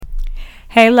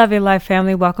Hey, Love Your Life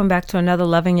family. Welcome back to another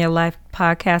Loving Your Life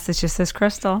podcast. It's your sis,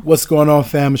 Crystal. What's going on,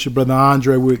 fam? It's your brother,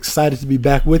 Andre. We're excited to be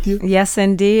back with you. Yes,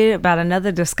 indeed. About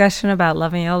another discussion about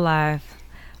loving your life.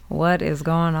 What is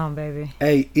going on, baby?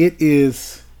 Hey, it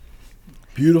is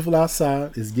beautiful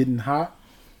outside. It's getting hot.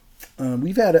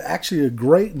 We've had actually a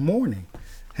great morning.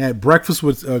 Had breakfast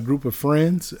with a group of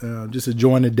friends, just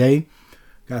enjoying the day.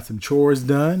 Got some chores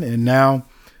done, and now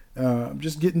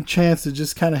just getting a chance to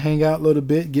just kind of hang out a little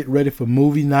bit, get ready for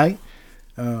movie night.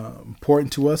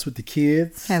 Important to us with the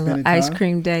kids. Had a little ice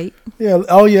cream date. Yeah.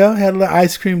 Oh, yeah. Had a little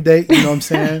ice cream date. You know what I'm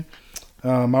saying?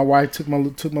 My wife took my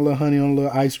little honey on a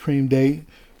little ice cream date.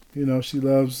 You know, she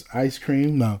loves ice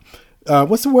cream. No.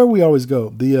 What's the word we always go?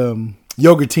 The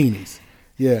yogurtinis.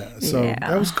 Yeah. So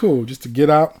that was cool just to get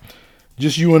out.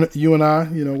 Just you and I,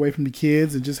 you know, away from the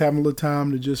kids and just having a little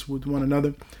time to just with one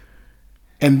another.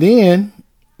 And then,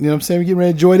 you know what I'm saying, we get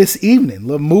ready to enjoy this evening. A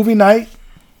little movie night.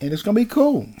 And it's going to be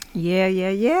cool.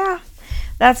 Yeah.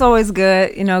 That's always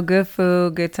good. You know, good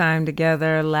food, good time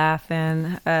together,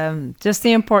 laughing. Just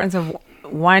the importance of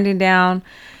winding down,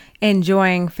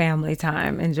 enjoying family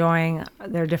time, enjoying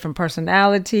their different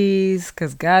personalities.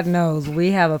 Because God knows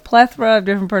we have a plethora of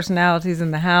different personalities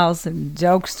in the house and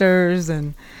jokesters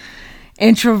and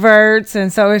introverts.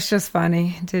 And so it's just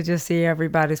funny to just see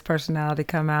everybody's personality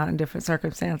come out in different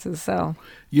circumstances. So,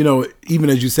 you know,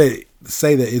 even as you say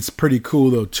that, it's pretty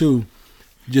cool though too,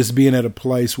 just being at a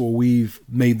place where we've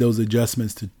made those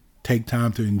adjustments to take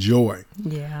time to enjoy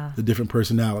the different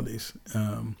personalities.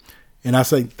 And I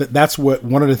think that's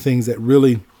one of the things that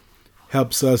really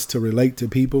helps us to relate to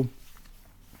people,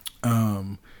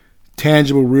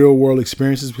 tangible real world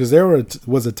experiences, because there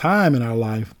was a time in our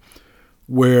life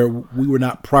where we were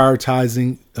not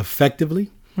prioritizing effectively,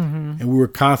 and we were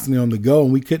constantly on the go,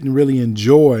 and we couldn't really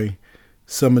enjoy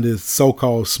some of the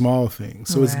so-called small things.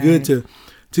 So It's good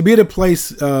to be at a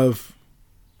place of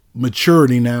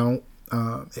maturity now,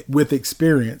 with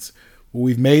experience, where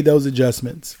we've made those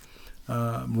adjustments,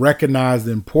 recognize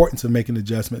the importance of making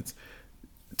adjustments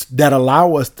that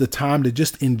allow us the time to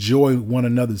just enjoy one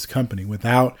another's company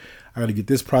without, I got to get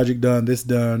this project done, this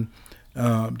done.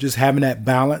 Just having that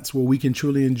balance where we can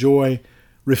truly enjoy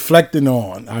reflecting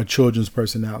on our children's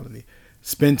personality,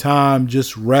 spend time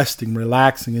just resting,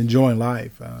 relaxing, enjoying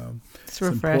life. It's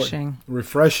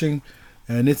refreshing,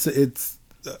 and it's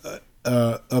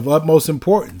of utmost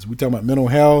importance. We talk about mental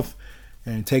health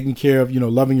and taking care of,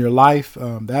 loving your life.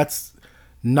 That's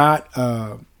not,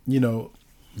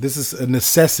 this is a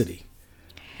necessity.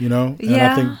 And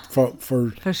I think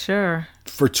for sure,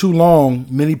 for too long,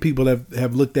 many people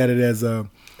have looked at it as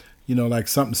like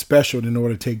something special in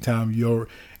order to take time, your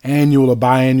annual or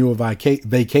biannual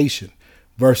vacation,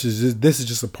 versus this is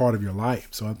just a part of your life.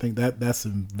 So I think that's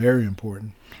very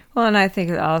important. Well, and I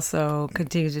think it also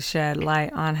continues to shed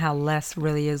light on how less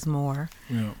really is more.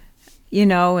 Yeah.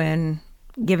 And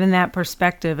given that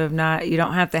perspective of you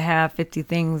don't have to have 50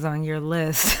 things on your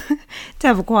list to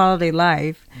have a quality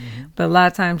life, but a lot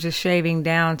of times just shaving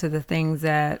down to the things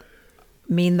that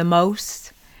mean the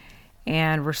most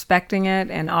and respecting it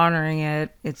and honoring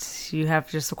it. You have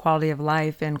just a quality of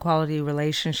life and quality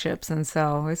relationships. And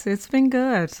so it's been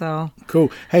good. So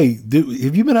cool. Hey,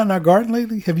 have you been out in our garden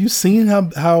lately? Have you seen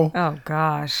how oh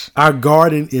gosh, our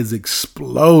garden is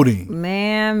exploding?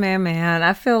 Man.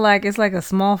 I feel like it's like a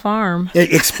small farm.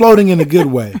 Exploding in a good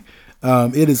way.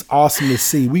 It is awesome to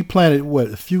see. We planted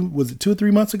was it 2 or 3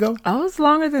 months ago? Oh, it's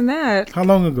longer than that. How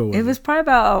long ago was it? It was probably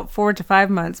about 4 to 5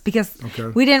 months because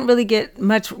we didn't really get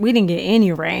much. We didn't get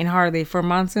any rain hardly for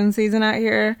monsoon season out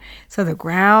here. So the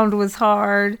ground was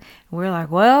hard. We're like,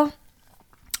 well,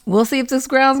 we'll see if this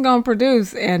ground's going to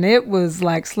produce. And it was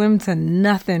like slim to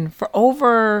nothing for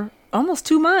over almost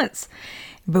 2 months.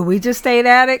 But we just stayed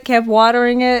at it, kept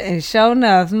watering it, and sure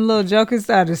enough, some little jokers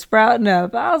started sprouting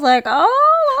up. I was like,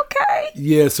 oh, okay.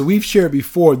 Yeah, so we've shared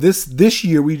before. This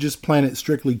year, we just planted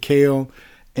strictly kale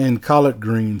and collard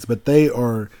greens, but they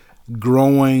are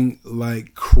growing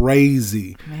like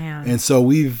crazy. Man. And so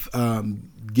we've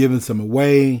given some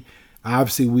away.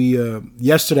 Obviously,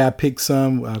 yesterday I picked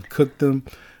some. I've cooked them.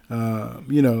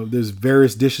 There's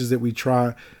various dishes that we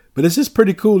try. But it's just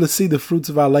pretty cool to see the fruits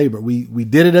of our labor. We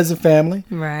did it as a family,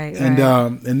 right?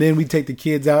 And then we take the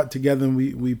kids out together and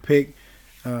we pick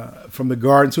from the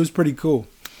garden. So it's pretty cool.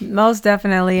 Most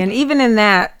definitely, and even in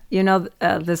that,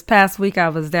 this past week I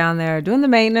was down there doing the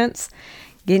maintenance,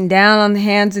 getting down on the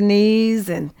hands and knees,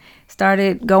 and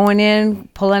started going in,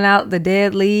 pulling out the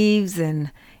dead leaves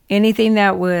and anything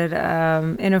that would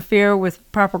interfere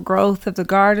with proper growth of the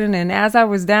garden. And as I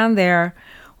was down there,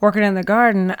 working in the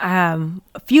garden.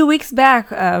 A few weeks back,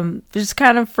 just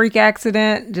kind of freak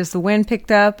accident, just the wind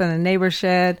picked up and the neighbor's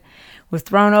shed was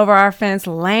thrown over our fence,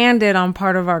 landed on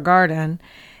part of our garden.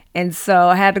 And so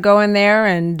I had to go in there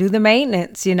and do the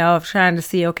maintenance, of trying to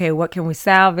see, okay, what can we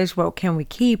salvage? What can we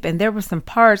keep? And there were some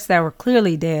parts that were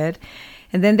clearly dead.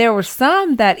 And then there were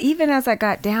some that even as I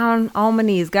got down on my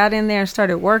knees, got in there and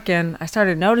started working, I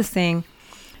started noticing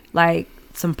like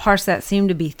some parts that seemed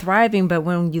to be thriving. But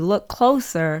when you look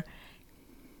closer,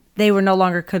 they were no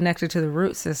longer connected to the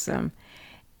root system.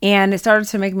 And it started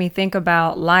to make me think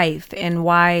about life and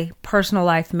why personal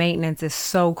life maintenance is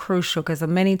so crucial, because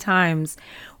many times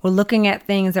we're looking at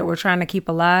things that we're trying to keep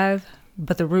alive,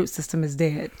 but the root system is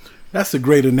dead. That's a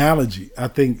great analogy. I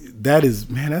think that is,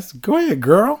 go ahead,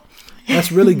 girl.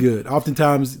 That's really good.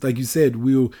 Oftentimes, like you said,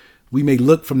 we may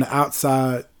look from the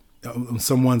outside on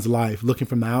someone's life, looking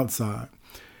from the outside,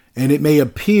 and it may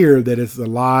appear that it's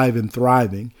alive and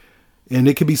thriving. And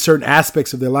it could be certain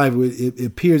aspects of their life where it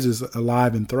appears as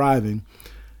alive and thriving.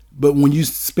 But when you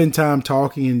spend time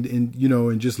talking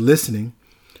and just listening,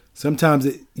 sometimes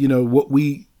what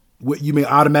you may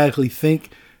automatically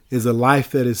think is a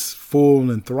life that is full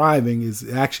and thriving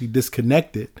is actually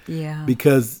disconnected. Yeah.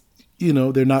 Because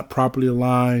they're not properly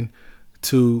aligned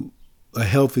to a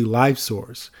healthy life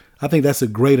source. I think that's a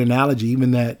great analogy.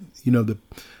 Even that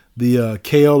the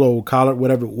kale or collard,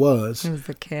 whatever it was. It was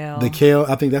the kale. The kale,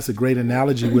 I think that's a great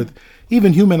analogy with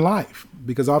even human life,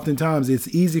 because oftentimes it's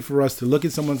easy for us to look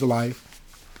at someone's life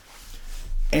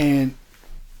and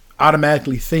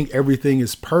automatically think everything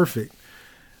is perfect.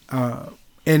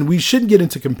 And we shouldn't get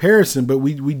into comparison, but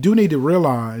we do need to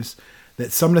realize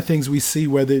that some of the things we see,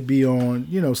 whether it be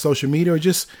on, social media or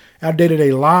just our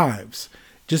day-to-day lives,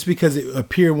 just because it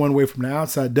appears one way from the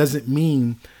outside doesn't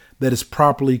mean that is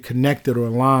properly connected or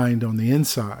aligned on the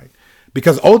inside.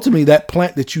 Because ultimately that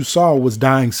plant that you saw was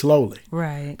dying slowly.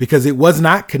 Right. Because it was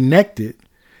not connected.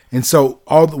 And so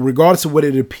regardless of what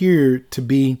it appeared to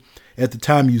be at the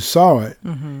time you saw it,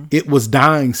 it was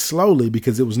dying slowly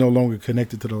because it was no longer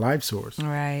connected to the life source.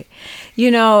 Right.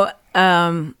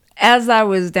 As I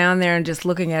was down there and just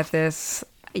looking at this,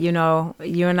 you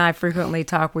and I frequently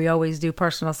talk, we always do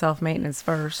personal self-maintenance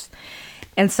first.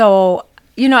 And so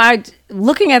I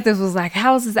looking at this was like,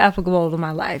 how is this applicable to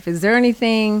my life? Is there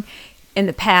anything in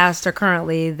the past or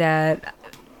currently that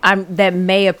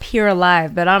may appear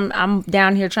alive, but I'm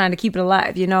down here trying to keep it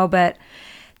alive, but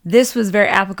this was very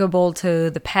applicable to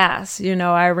the past.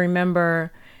 I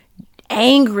remember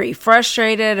angry,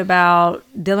 frustrated about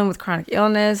dealing with chronic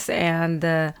illness and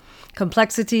the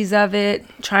complexities of it,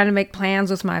 trying to make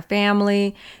plans with my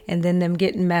family, and then them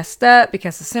getting messed up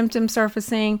because of symptoms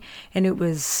surfacing. And it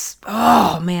was,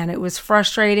 it was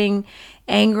frustrating,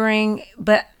 angering.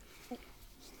 But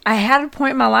I had a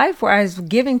point in my life where I was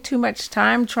giving too much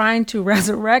time trying to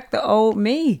resurrect the old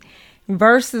me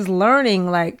versus learning,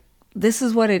 like, this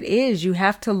is what it is. You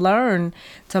have to learn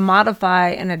to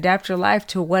modify and adapt your life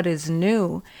to what is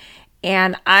new.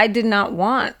 And I did not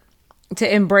want to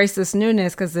embrace this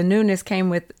newness, because the newness came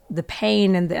with the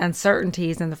pain and the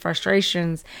uncertainties and the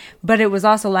frustrations, but it was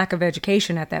also lack of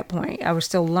education at that point. I was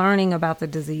still learning about the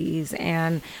disease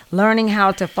and learning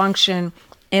how to function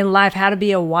in life, how to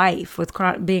be a wife with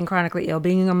being chronically ill,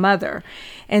 being a mother.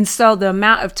 And so the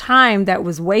amount of time that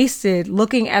was wasted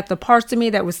looking at the parts of me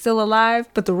that was still alive,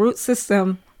 but the root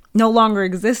system no longer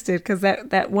existed because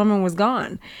that woman was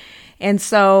gone. And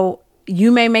so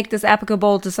you may make this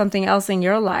applicable to something else in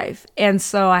your life. And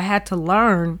so I had to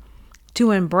learn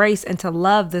to embrace and to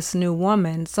love this new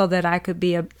woman so that I could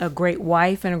be a great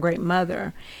wife and a great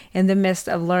mother in the midst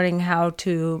of learning how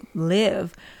to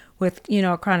live with,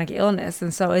 a chronic illness.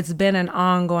 And so it's been an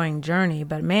ongoing journey.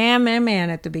 But man,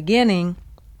 at the beginning,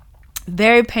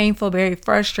 very painful, very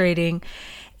frustrating.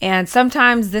 And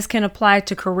sometimes this can apply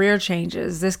to career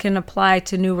changes. This can apply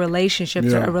to new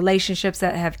relationships or relationships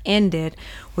that have ended,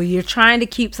 where you're trying to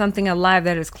keep something alive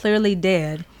that is clearly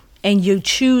dead, and you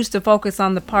choose to focus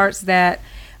on the parts that,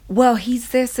 well, he's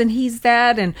this and he's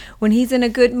that, and when he's in a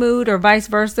good mood, or vice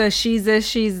versa, she's this,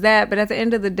 she's that. But at the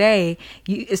end of the day,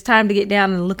 it's time to get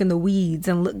down and look in the weeds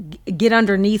and get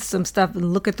underneath some stuff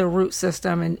and look at the root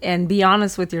system and be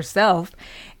honest with yourself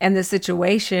and the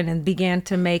situation, and begin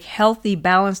to make healthy,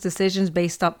 balanced decisions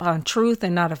based upon truth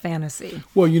and not a fantasy.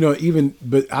 Well,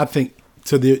 but I think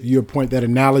to your point, that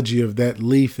analogy of that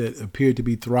leaf that appeared to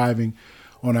be thriving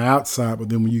on the outside, but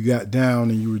then when you got down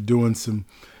and you were doing some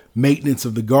maintenance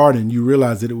of the garden, you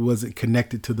realized that it wasn't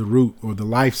connected to the root or the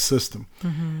life system.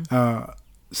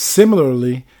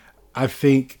 Similarly, I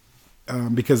think,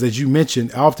 because as you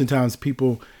mentioned, oftentimes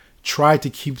people try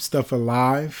to keep stuff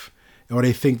alive or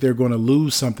they think they're going to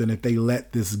lose something if they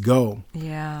let this go.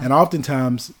 Yeah. And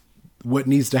oftentimes what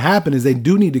needs to happen is they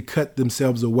do need to cut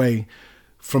themselves away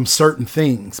from certain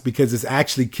things because it's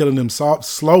actually killing them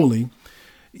slowly,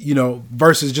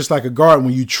 versus just like a garden.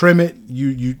 When you trim it,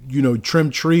 you trim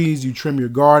trees, you trim your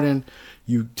garden,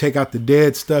 you take out the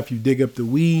dead stuff, you dig up the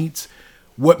weeds.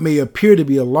 What may appear to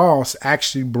be a loss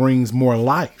actually brings more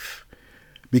life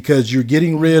because you're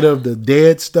getting rid of the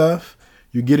dead stuff.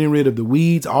 You're getting rid of the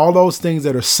weeds, all those things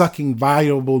that are sucking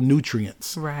valuable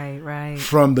nutrients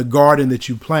from the garden that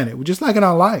you planted. Just like in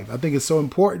our life, I think it's so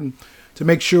important to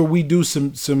make sure we do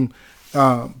some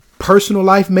personal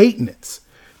life maintenance,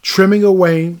 trimming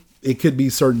away. It could be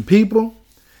certain people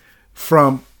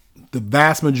from the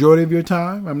vast majority of your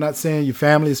time. I'm not saying your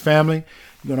family is family.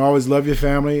 You're going to always love your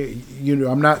family.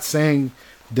 I'm not saying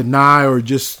deny or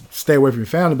just stay away from your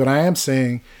family, but I am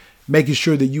saying making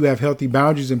sure that you have healthy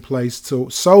boundaries in place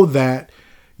so that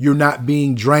you're not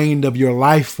being drained of your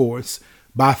life force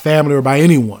by family or by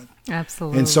anyone.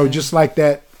 Absolutely. And so just like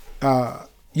that,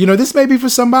 this may be for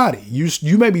somebody.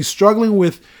 You may be struggling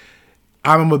with,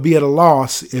 I'm going to be at a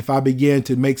loss if I begin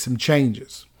to make some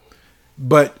changes.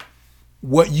 But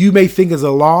what you may think is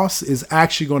a loss is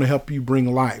actually going to help you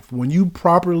bring life. When you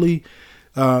properly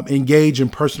engage in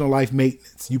personal life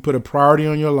maintenance, you put a priority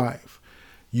on your life.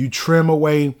 You trim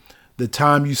away the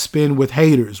time you spend with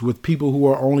haters, with people who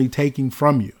are only taking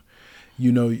from you.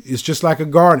 It's just like a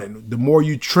garden. The more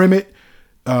you trim it,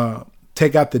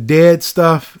 take out the dead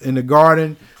stuff in the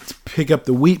garden, pick up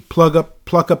the wheat, pluck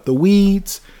up the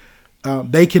weeds.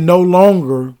 They can no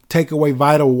longer take away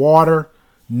vital water,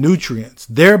 nutrients,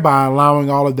 thereby allowing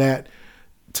all of that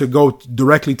to go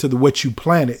directly to what you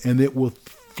planted, and it will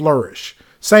flourish.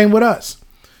 Same with us.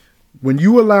 When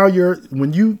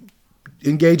you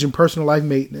engage in personal life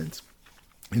maintenance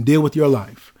and deal with your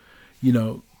life,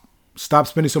 stop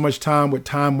spending so much time with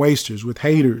time wasters, with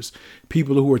haters,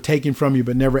 people who are taking from you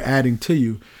but never adding to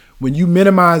you. When you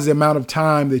minimize the amount of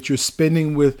time that you're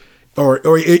spending with or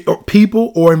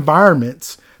people or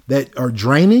environments that are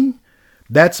draining,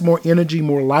 that's more energy,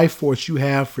 more life force you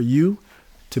have for you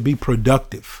to be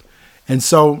productive. And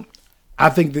so I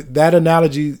think that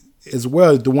analogy as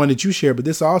well is the one that you share, but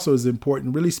this also is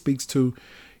important, really speaks to,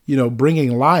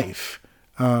 bringing life.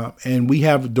 And we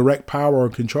have direct power or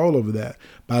control over that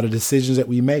by the decisions that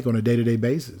we make on a day-to-day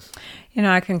basis.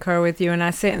 I concur with you. And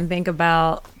I sit and think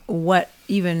about what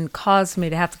even caused me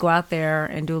to have to go out there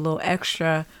and do a little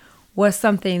extra was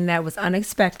something that was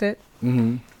unexpected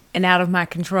and out of my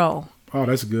control. Oh,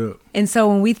 that's good. And so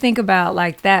when we think about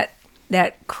like that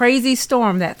crazy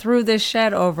storm that threw this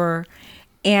shed over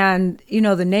and,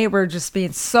 the neighbor just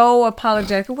being so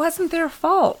apologetic, it wasn't their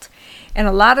fault. And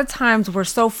a lot of times we're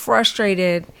so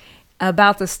frustrated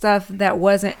about the stuff that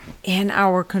wasn't in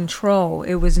our control.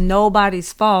 It was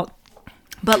nobody's fault,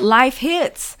 but life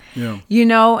hits,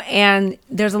 and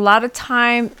there's a lot of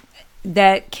time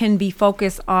that can be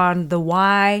focused on the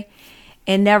why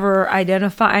and never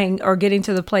identifying or getting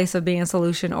to the place of being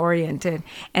solution oriented.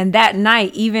 And that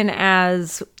night, even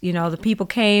as, the people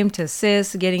came to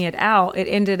assist getting it out, it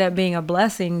ended up being a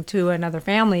blessing to another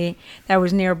family that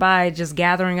was nearby, just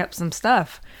gathering up some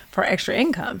stuff for extra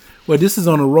income. Well, this is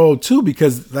on a roll too,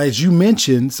 because as you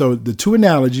mentioned, so the two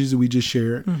analogies that we just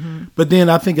shared, but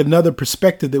then I think another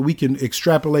perspective that we can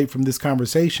extrapolate from this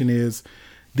conversation is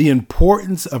the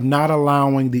importance of not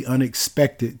allowing the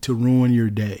unexpected to ruin your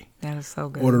day. That is so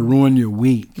good. Or to ruin your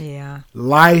week. Yeah.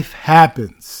 Life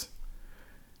happens.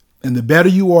 And the better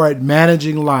you are at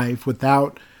managing life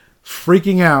without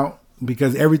freaking out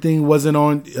because everything wasn't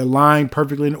on a line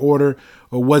perfectly in order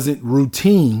or wasn't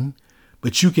routine,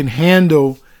 but you can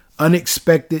handle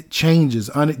unexpected changes,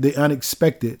 the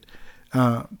unexpected,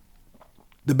 the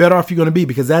better off you're going to be,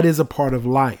 because that is a part of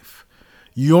life.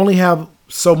 You only have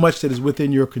so much that is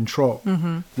within your control.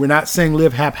 We're not saying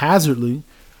live haphazardly,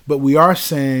 but we are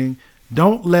saying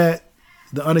don't let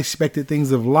the unexpected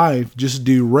things of life just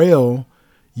derail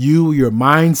you, your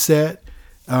mindset,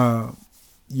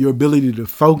 your ability to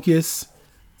focus.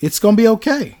 It's going to be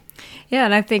okay. Yeah,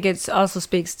 and I think it also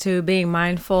speaks to being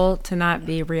mindful to not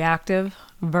be reactive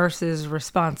versus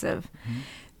responsive.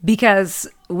 Because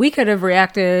we could have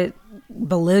reacted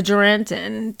belligerent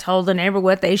and told the neighbor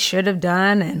what they should have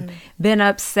done and been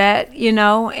upset,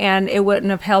 and it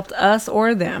wouldn't have helped us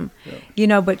or them,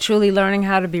 but truly learning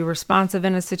how to be responsive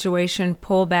in a situation,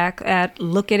 pull back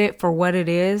look at it for what it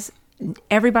is.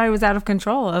 Everybody was out of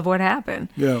control of what happened.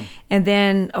 Yeah. And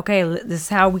then, okay,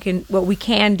 this is what we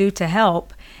can do to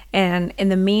help. And in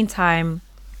the meantime,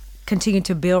 continue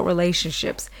to build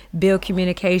relationships, build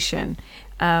communication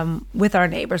with our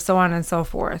neighbors, so on and so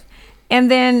forth. And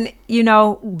then,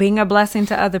 being a blessing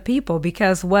to other people,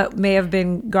 because what may have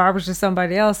been garbage to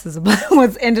somebody else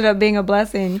was ended up being a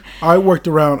blessing. I worked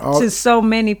around to so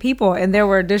many people, and there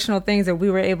were additional things that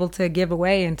we were able to give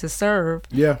away and to serve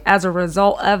as a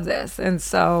result of this. And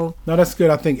so, no, that's good.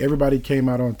 I think everybody came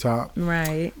out on top,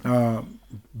 right?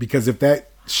 Because if that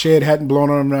shed hadn't blown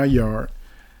on in our yard,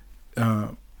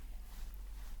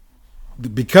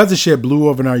 because the shed blew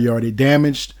over in our yard, it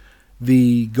damaged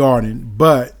the garden,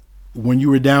 but when you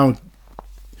were down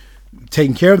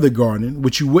taking care of the garden,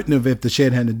 which you wouldn't have if the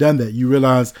shed hadn't done that, you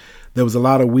realize there was a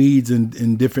lot of weeds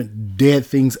and different dead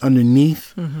things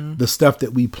underneath the stuff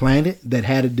that we planted that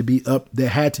had to be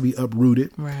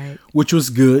uprooted, right? Which was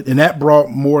good, and that brought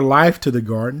more life to the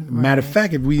garden. Right. Matter of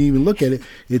fact, if we even look at it,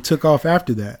 it took off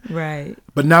after that. Right.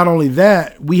 But not only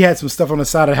that, we had some stuff on the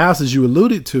side of the house, as you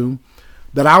alluded to,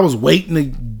 that I was waiting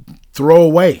to throw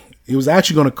away. It was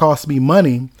actually going to cost me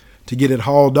money to get it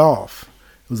hauled off.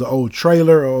 It was an old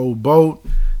trailer, an old boat,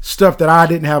 stuff that I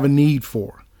didn't have a need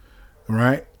for.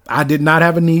 Right? I did not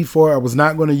have a need for it. I was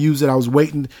not going to use it. I was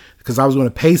waiting because I was going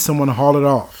to pay someone to haul it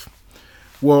off.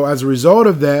 Well, as a result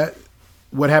of that,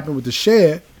 what happened with the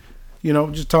shed,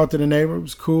 just talked to the neighbor. It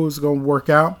was cool. It was going to work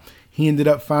out. He ended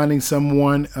up finding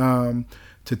someone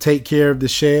to take care of the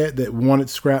shed that wanted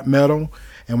scrap metal.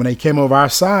 And when they came over our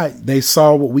side, they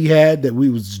saw what we had that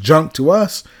was junk to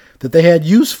us that they had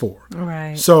use for.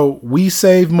 Right. So we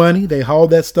saved money. They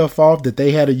hauled that stuff off that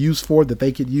they had a use for that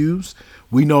they could use.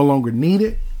 We no longer need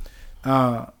it.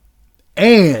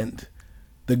 And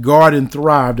the garden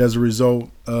thrived as a result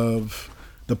of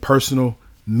the personal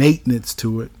maintenance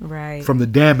to it. Right. From the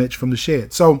damage from the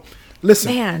shed. So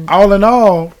listen, all in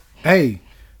all, hey,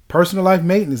 personal life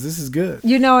maintenance, this is good.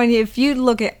 And if you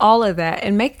look at all of that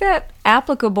and make that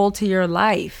applicable to your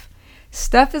life,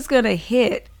 stuff is going to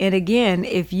hit. And again,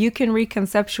 if you can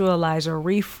reconceptualize or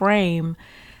reframe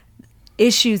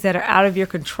issues that are out of your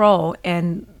control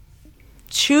and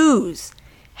choose,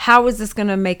 how is this going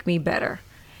to make me better?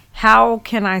 How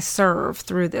can I serve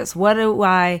through this? What do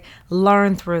I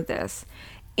learn through this?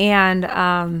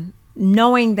 And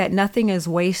knowing that nothing is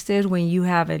wasted when you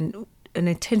have an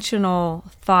intentional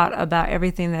thought about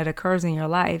everything that occurs in your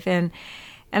life. And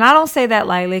I don't say that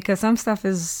lightly because some stuff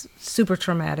is super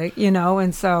traumatic,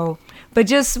 and so, but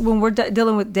just when we're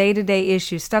dealing with day-to-day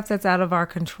issues, stuff that's out of our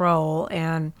control,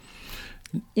 and,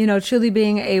 truly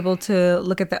being able to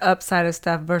look at the upside of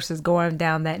stuff versus going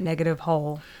down that negative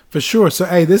hole. For sure. So,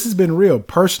 hey, this has been real.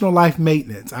 Personal life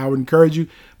maintenance. I would encourage you,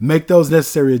 make those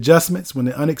necessary adjustments. When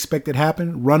the unexpected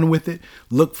happens, run with it.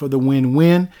 Look for the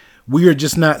win-win. We are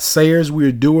just not sayers. We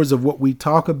are doers of what we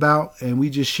talk about. And we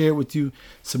just share with you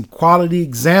some quality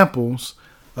examples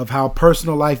of how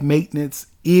personal life maintenance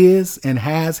is and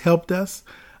has helped us.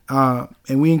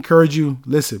 And we encourage you,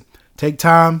 listen, take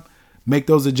time, make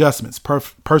those adjustments.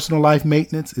 Personal life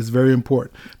maintenance is very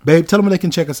important. Babe, tell them where they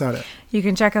can check us out at. You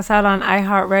can check us out on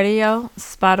iHeartRadio,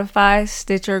 Spotify,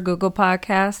 Stitcher, Google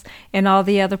Podcasts, and all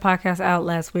the other podcast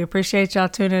outlets. We appreciate y'all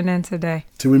tuning in today.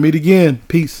 Till we meet again.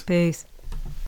 Peace. Peace.